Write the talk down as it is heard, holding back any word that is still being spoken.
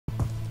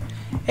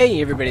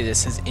Hey everybody,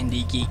 this is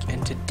IndieGeek,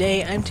 and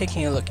today I'm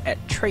taking a look at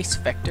Trace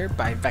Vector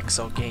by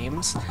Vexel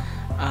Games.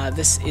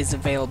 This is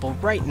available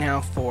right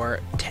now for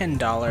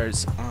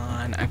 $10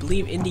 on, I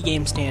believe, Indie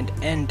Game Stand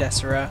and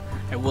Desera.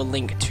 I will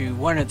link to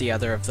one or the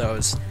other of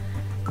those,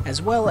 as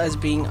well as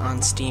being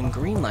on Steam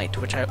Greenlight,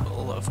 which I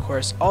will of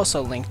course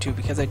also link to,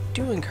 because I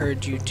do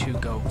encourage you to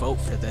go vote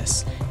for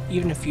this,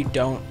 even if you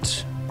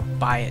don't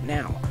buy it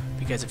now.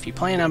 Because if you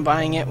plan on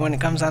buying it when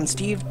it comes on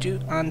Steam,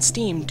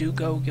 do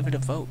go give it a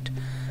vote.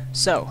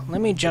 So,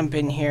 let me jump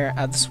in here.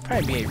 This will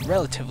probably be a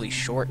relatively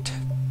short,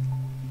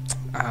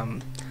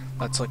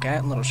 let's look at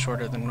it, a little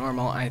shorter than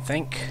normal, I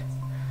think.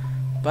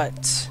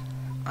 But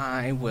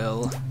I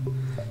will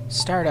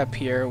start up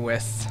here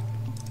with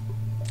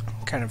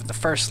kind of the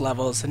first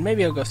levels, and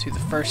maybe I'll go through the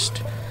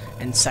first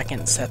and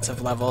second sets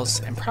of levels,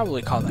 and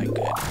probably call that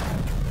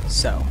good.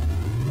 So,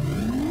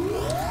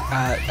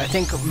 I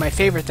think my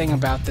favorite thing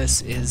about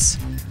this is,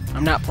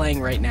 I'm not playing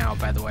right now,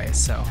 by the way,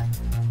 so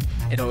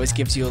it always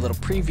gives you a little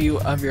preview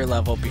of your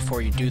level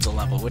before you do the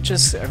level, which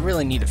is a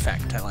really neat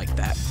effect. I like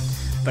that.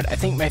 But I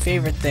think my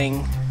favorite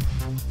thing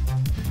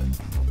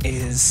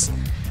is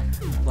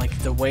like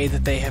the way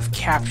that they have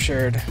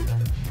captured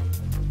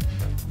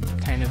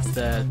kind of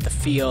the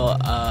feel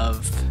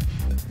of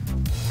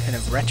kind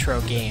of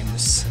retro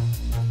games,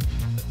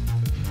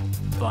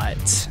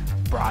 but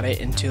brought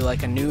it into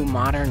like a new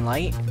modern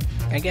light,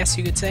 I guess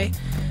you could say.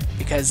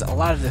 Because a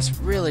lot of this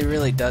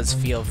really does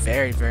feel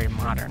very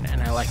modern,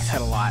 and I like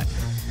that a lot.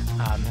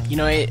 You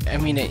know,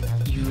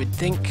 you would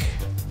think,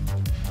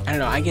 I don't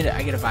know, I get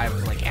a vibe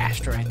of like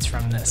asteroids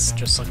from this,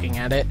 just looking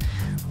at it.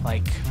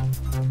 Like,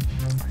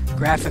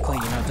 graphically,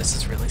 you know, this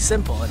is really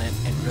simple, and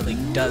it really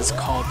does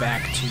call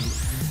back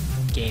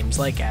to games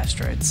like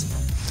asteroids.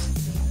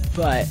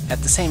 But at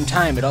the same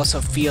time, it also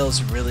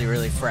feels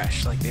really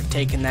fresh. Like, they've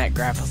taken that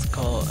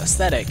graphical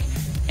aesthetic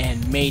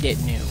and made it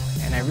new,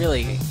 and I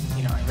really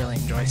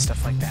enjoy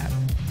stuff like that.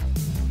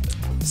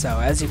 So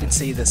as you can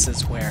see, this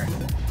is where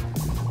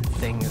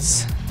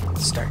things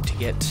start to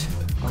get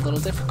a little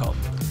difficult.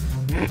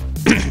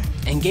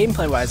 And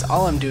gameplay wise,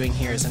 all I'm doing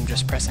here is I'm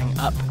just pressing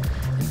up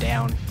and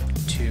down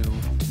to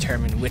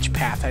determine which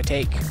path I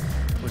take,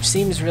 which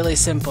seems really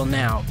simple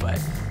now, but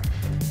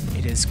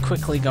it is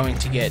quickly going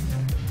to get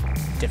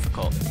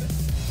difficult.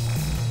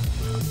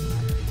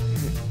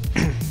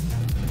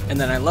 And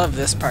then I love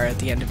this part at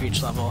the end of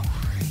each level,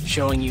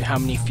 showing you how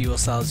many fuel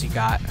cells you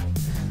got.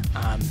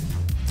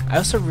 I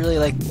also really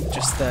like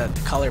just the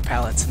color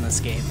palettes in this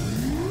game.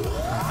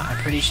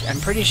 I'm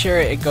pretty sure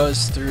it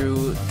goes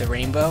through the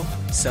rainbow.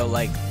 So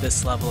like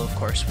this level, of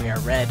course, we are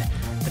red.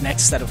 The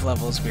next set of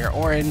levels we are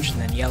orange,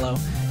 and then yellow,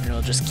 and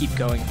it'll just keep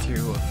going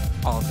through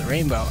all of the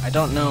rainbow. I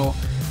don't know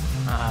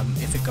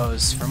if it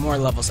goes for more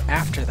levels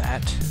after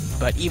that,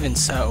 but even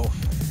so,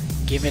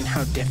 given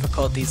how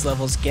difficult these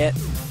levels get,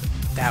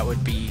 that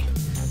would be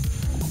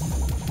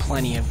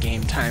plenty of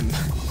game time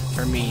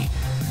for me.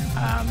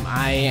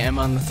 I am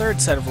on the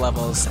third set of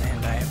levels,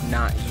 and I have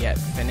not yet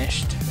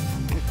finished.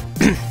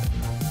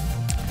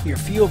 Your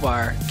fuel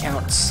bar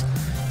counts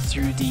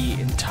through the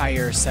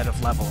entire set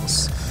of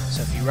levels,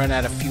 so if you run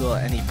out of fuel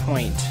at any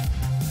point,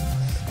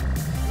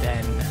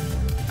 then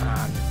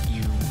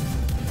you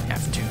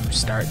have to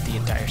start the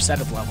entire set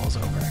of levels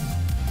over.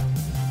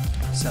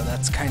 So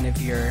that's kind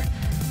of your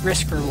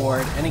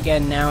risk-reward, and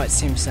again, now it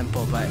seems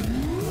simple, but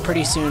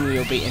pretty soon we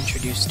will be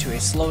introduced to a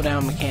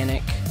slowdown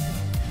mechanic,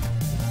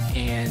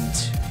 and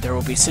there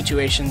will be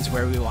situations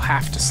where we will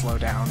have to slow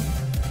down.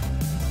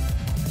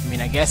 I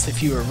mean, I guess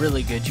if you were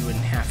really good you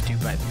wouldn't have to,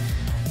 but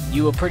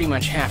you will pretty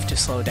much have to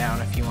slow down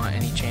if you want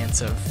any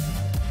chance of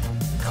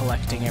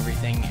collecting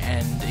everything,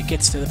 and it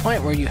gets to the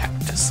point where you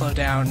have to slow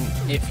down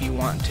if you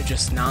want to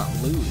just not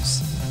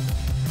lose.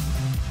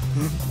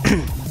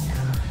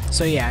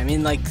 So yeah, I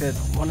mean, like,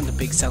 one of the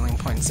big selling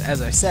points,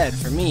 as I said,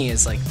 for me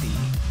is like the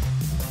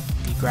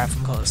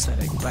graphical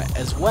aesthetic, but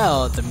as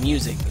well the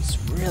music is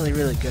really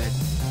good.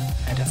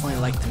 I definitely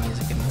like the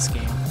music in this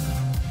game.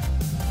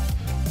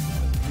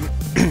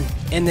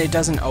 And it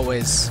doesn't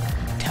always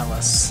tell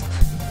us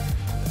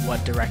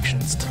what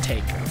directions to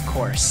take, of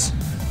course.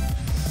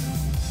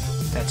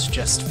 That's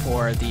just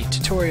for the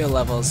tutorial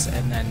levels,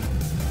 and then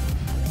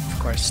of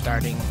course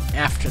starting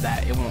after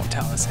that it won't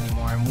tell us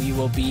anymore, and we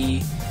will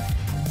be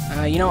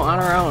you know, on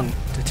our own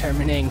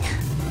determining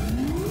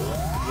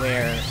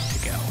where to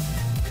go.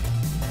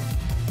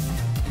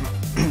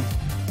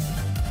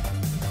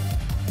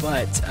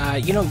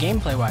 But, you know,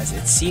 gameplay-wise,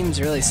 it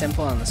seems really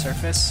simple on the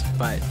surface,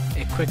 but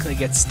it quickly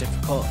gets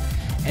difficult.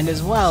 And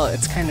as well,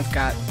 it's kind of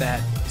got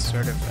that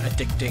sort of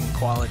addicting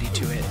quality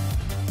to it,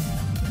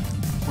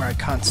 where I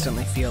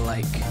constantly feel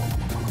like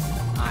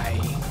I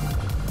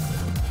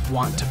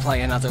want to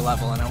play another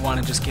level, and I want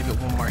to just give it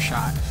one more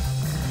shot.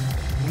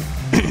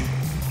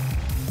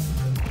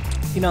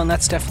 You know, and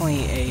that's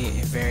definitely a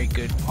very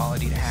good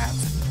quality to have.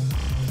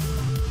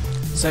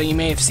 So you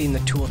may have seen the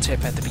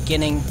tooltip at the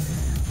beginning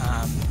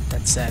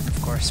that said,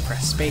 of course,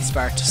 press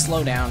spacebar to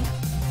slow down,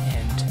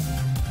 and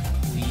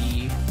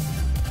we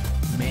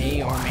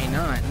may or may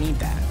not need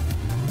that.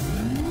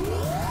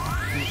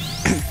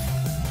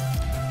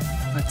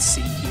 let's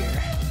see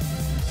here.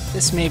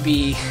 This may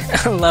be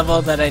a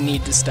level that I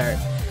need to start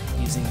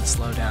using the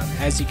slowdown.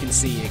 As you can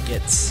see, it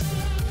gets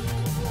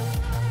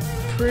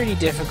pretty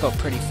difficult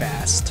pretty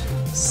fast.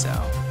 So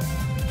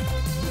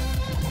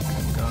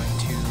I'm going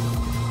to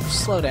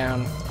slow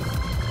down,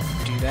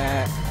 do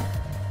that.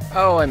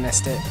 Oh, I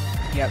missed it.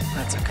 Yep,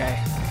 that's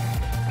okay.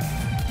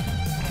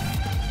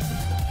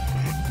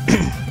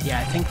 Yeah,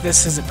 I think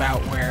this is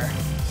about where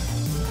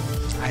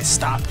I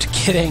stopped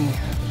getting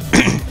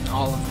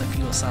all of the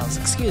fuel cells.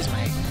 Excuse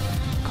my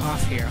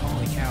cough here,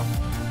 holy cow.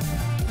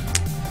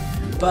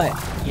 But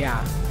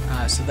yeah,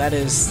 so that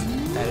is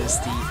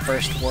the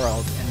first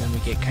world, and then we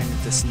get kind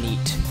of this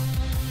neat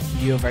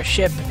view of our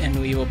ship, and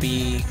we will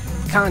be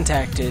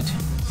contacted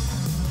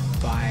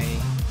by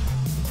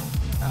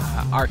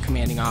our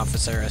commanding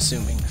officer,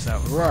 assuming.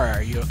 So, Aurora,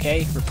 are you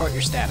okay? Report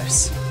your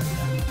status.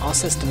 All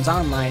systems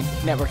online,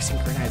 network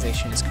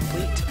synchronization is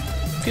complete.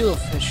 Fuel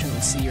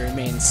efficiency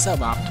remains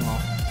suboptimal.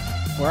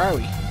 Where are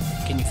we?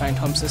 Can you find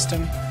home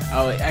system?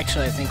 Oh,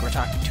 actually, I think we're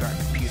talking to our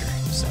computer.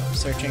 So,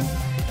 searching.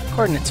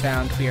 Coordinates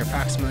found. We are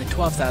approximately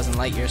 12,000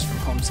 light years from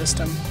home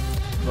system.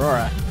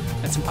 Aurora,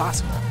 that's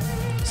impossible.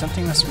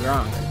 Something must be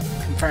wrong.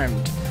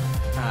 Confirmed.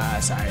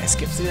 Sorry, I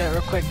skipped through that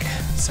real quick.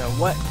 So,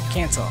 what?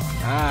 Cancel.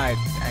 I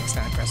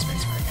accidentally pressed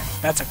spacebar again.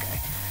 That's okay.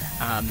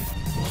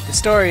 The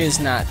story is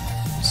not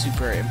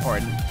super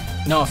important.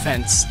 No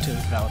offense to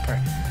the developer.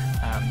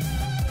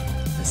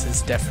 This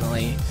is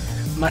definitely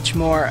much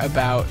more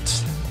about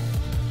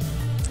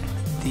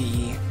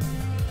the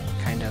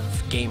kind of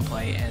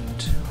gameplay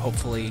and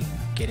hopefully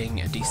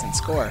getting a decent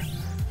score.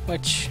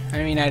 Which,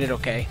 I mean, I did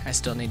okay. I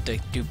still need to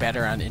do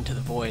better on Into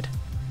the Void.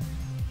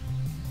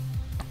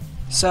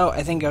 So,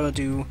 I think I will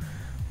do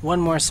one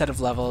more set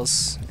of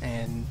levels,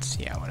 and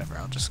yeah, whatever,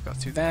 I'll just go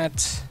through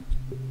that.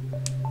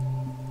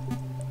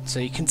 So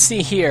you can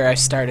see here, I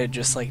started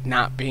just like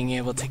not being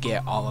able to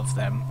get all of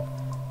them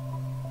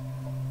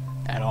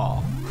at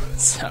all.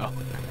 So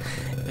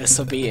this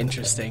will be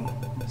interesting.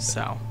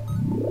 So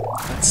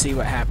let's see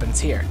what happens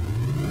here.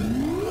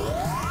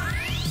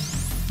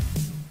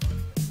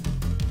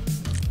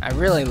 I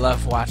really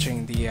love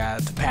watching the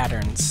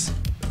patterns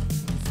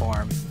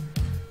form.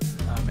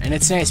 And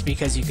it's nice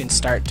because you can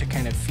start to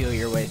kind of feel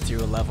your way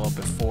through a level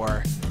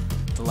before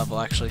the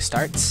level actually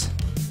starts.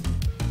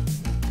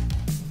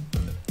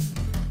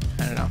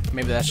 I don't know,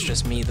 maybe that's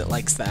just me that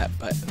likes that,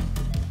 but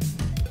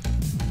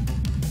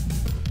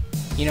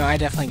you know, I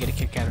definitely get a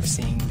kick out of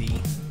seeing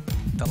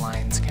the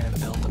lines kind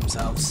of build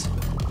themselves.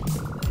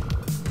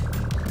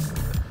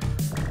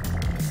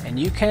 And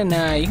you can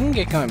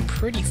get going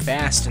pretty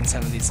fast in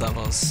some of these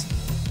levels.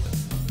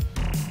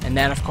 And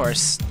that, of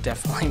course,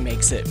 definitely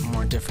makes it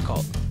more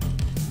difficult.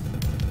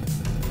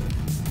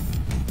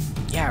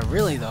 Yeah,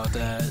 really though,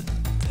 the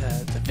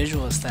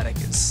visual aesthetic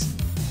is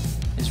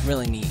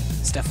really neat.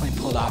 It's definitely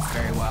pulled off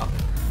very well.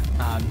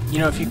 You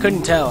know, if you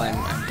couldn't tell, I'm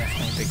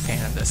definitely a big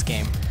fan of this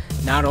game.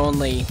 Not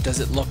only does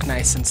it look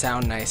nice and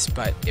sound nice,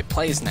 but it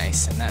plays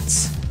nice, and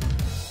that's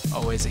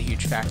always a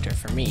huge factor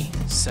for me.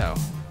 So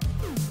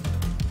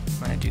I'm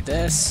gonna do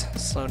this,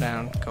 slow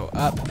down, go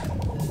up,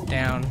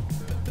 down,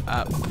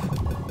 up,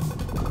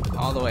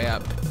 all the way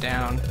up,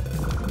 down,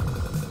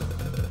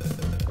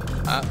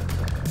 up,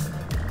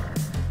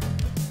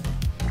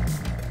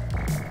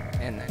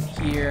 and then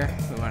here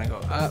we want to go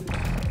up,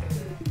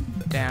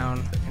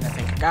 down, and I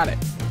think I got it.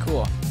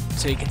 Cool.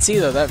 So you can see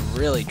though, that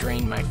really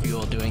drained my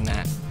fuel doing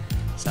that.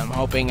 So I'm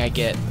hoping I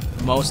get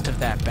most of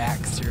that back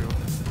through.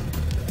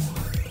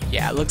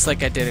 Yeah, it looks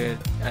like I did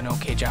an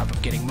okay job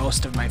of getting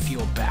most of my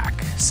fuel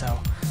back, so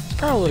it's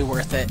probably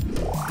worth it.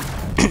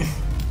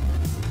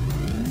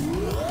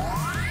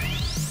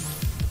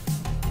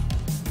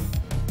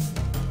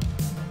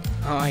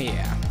 Oh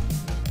yeah.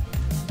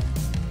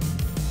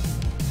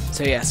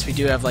 So yes, we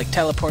do have like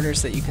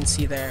teleporters that you can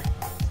see there.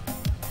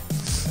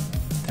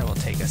 That will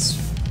take us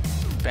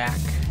back.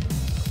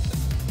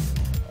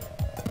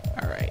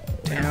 Alright,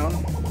 down.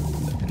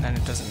 And then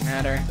it doesn't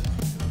matter.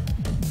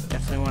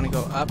 Definitely want to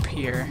go up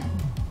here.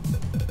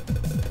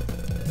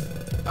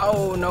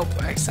 Oh, nope,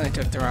 I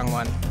accidentally took the wrong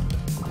one.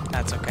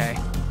 That's okay.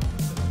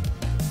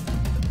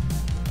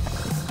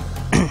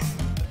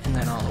 And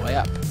then all the way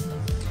up.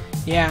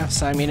 Yeah,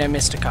 so I mean I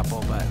missed a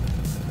couple, but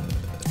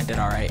I did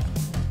alright.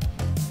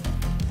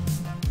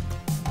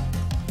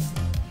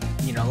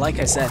 You know, like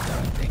I said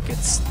though, it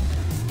gets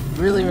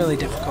really, really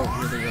difficult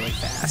really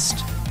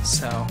fast.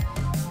 So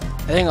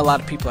I think a lot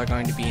of people are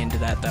going to be into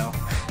that though.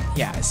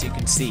 Yeah, as you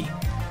can see,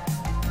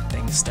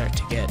 things start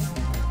to get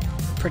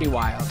pretty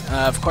wild.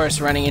 Of course,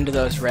 running into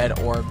those red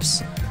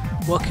orbs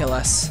will kill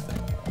us.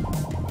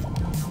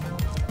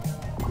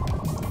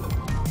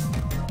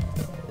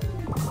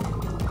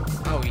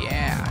 Oh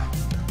yeah.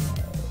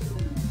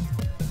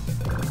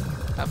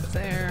 Up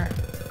there,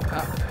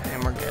 up,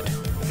 and we're good.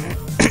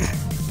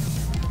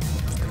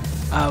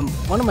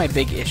 One of my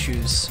big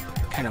issues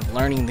kind of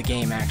learning the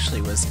game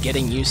actually was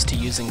getting used to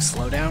using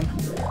slowdown,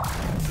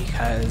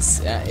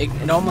 because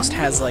it almost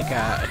has like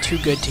a too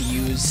good to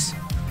use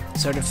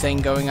sort of thing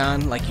going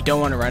on. Like you don't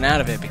want to run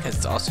out of it because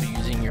it's also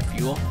using your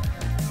fuel.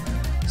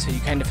 So you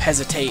kind of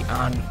hesitate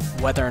on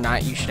whether or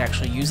not you should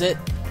actually use it,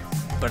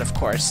 but of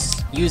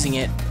course, using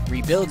it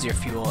rebuilds your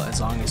fuel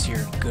as long as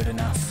you're good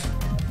enough.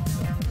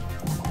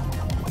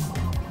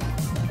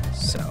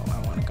 So I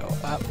want to go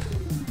up,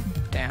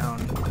 down,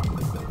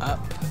 up,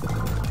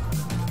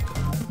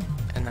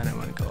 and then I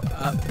want to go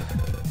up,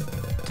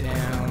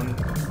 down,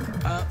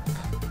 up,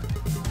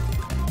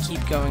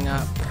 keep going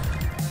up,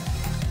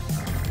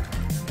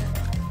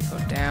 go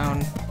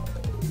down,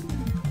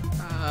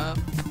 up,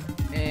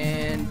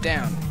 and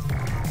down.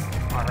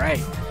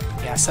 Alright,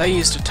 yeah, so I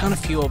used a ton of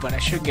fuel, but I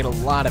should get a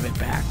lot of it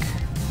back.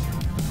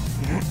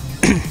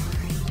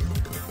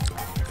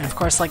 And of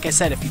course, like I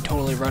said, if you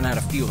totally run out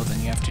of fuel, then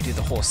you have to do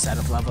the whole set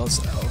of levels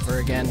over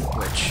again,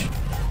 which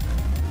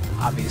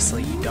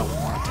obviously you don't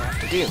want to have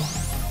to do.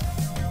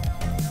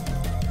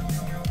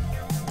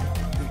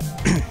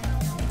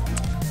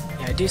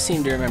 Yeah, I do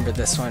seem to remember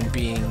this one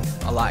being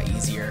a lot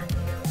easier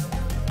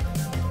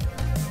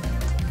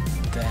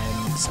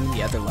than some of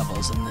the other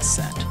levels in this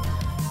set.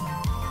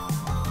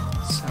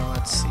 So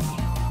let's see.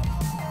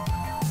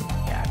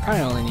 Yeah, I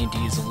probably only need to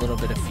use a little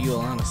bit of fuel,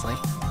 honestly.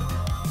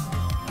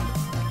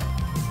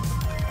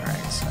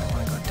 Alright, so I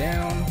want to go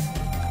down.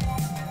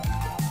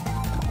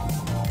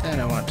 Then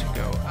I want to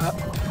go up,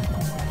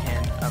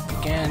 and up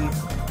again,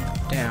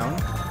 down,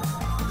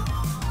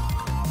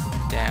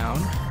 down.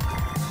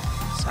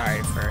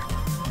 Sorry for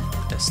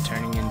this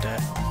turning into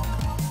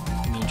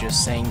me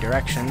just saying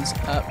directions.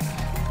 Up,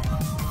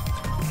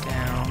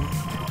 down.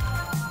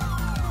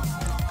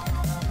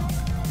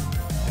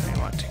 Then I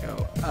want to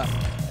go up,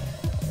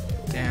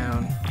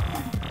 down,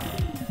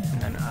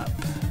 and then up.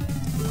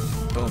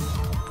 Boom.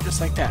 Just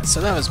like that. So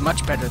that was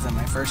much better than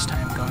my first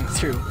time going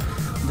through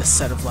this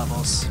set of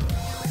levels.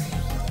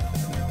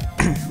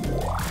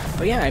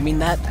 But yeah, I mean,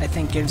 that I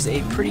think gives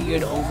a pretty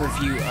good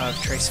overview of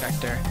Trace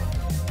Vector.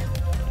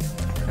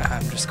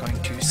 I'm just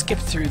going to skip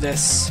through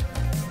this.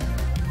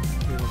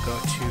 We will go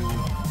to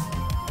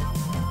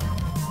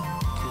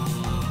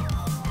the...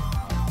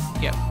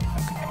 Yep,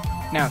 okay.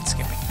 Now it's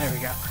skipping. There we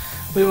go.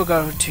 We will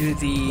go to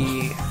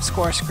the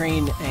score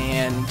screen,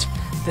 and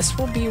this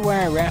will be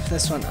where I wrap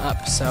this one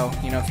up. So,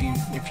 you know, if you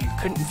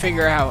couldn't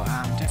figure out,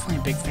 I'm definitely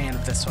a big fan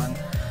of this one.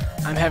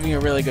 I'm having a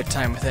really good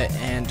time with it,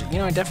 and you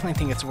know, I definitely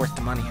think it's worth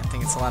the money. I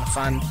think it's a lot of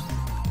fun.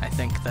 I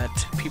think that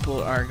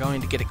people are going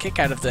to get a kick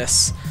out of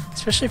this,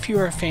 especially if you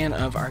are a fan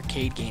of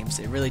arcade games.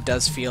 It really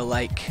does feel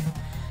like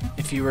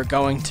if you were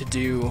going to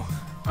do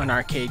an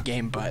arcade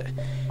game, but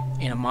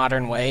in a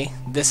modern way,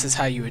 this is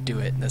how you would do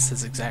it. This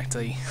is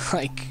exactly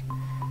like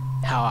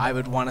how I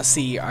would want to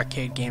see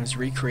arcade games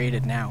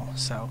recreated now.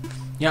 So,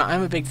 you know,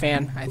 I'm a big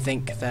fan. I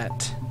think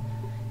that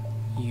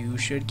you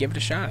should give it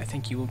a shot. I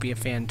think you will be a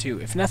fan too.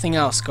 If nothing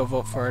else, go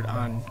vote for it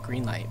on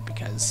Greenlight,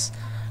 because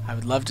I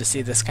would love to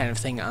see this kind of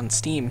thing on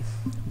Steam.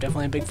 I'm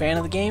definitely a big fan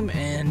of the game,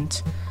 and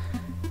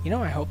you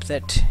know, I hope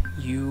that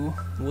you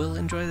will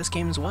enjoy this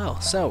game as well.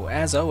 So,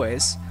 as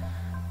always,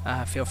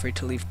 feel free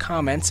to leave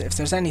comments if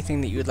there's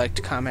anything that you would like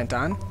to comment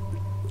on.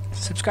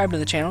 Subscribe to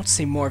the channel to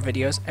see more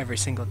videos every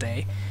single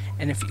day.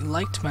 And if you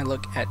liked my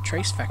look at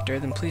Trace Vector,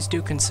 then please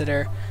do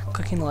consider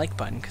clicking the like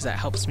button, because that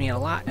helps me out a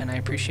lot, and I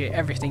appreciate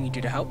everything you do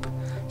to help.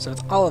 So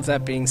with all of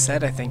that being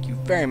said, I thank you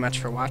very much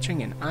for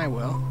watching, and I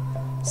will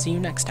see you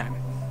next time.